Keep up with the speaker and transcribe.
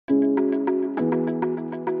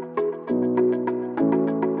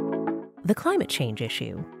The climate change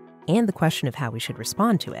issue, and the question of how we should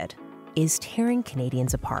respond to it, is tearing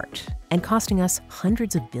Canadians apart and costing us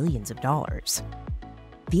hundreds of billions of dollars.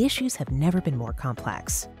 The issues have never been more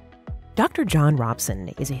complex. Dr. John Robson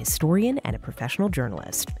is a historian and a professional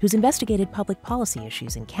journalist who's investigated public policy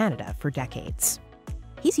issues in Canada for decades.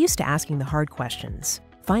 He's used to asking the hard questions,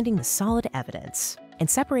 finding the solid evidence, and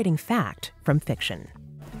separating fact from fiction.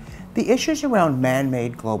 The issues around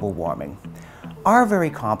man-made global warming are very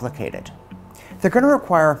complicated. They're going to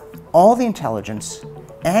require all the intelligence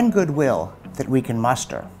and goodwill that we can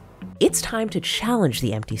muster. It's time to challenge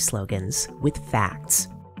the empty slogans with facts.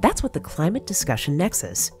 That's what the Climate Discussion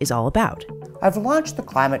Nexus is all about. I've launched the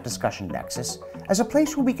Climate Discussion Nexus as a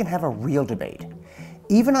place where we can have a real debate,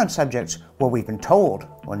 even on subjects where we've been told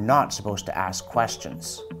we're not supposed to ask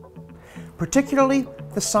questions. Particularly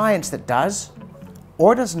the science that does,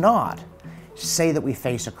 or does not, say that we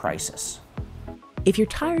face a crisis. If you're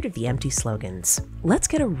tired of the empty slogans, let's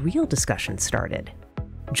get a real discussion started.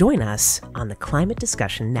 Join us on the Climate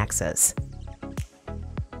Discussion Nexus.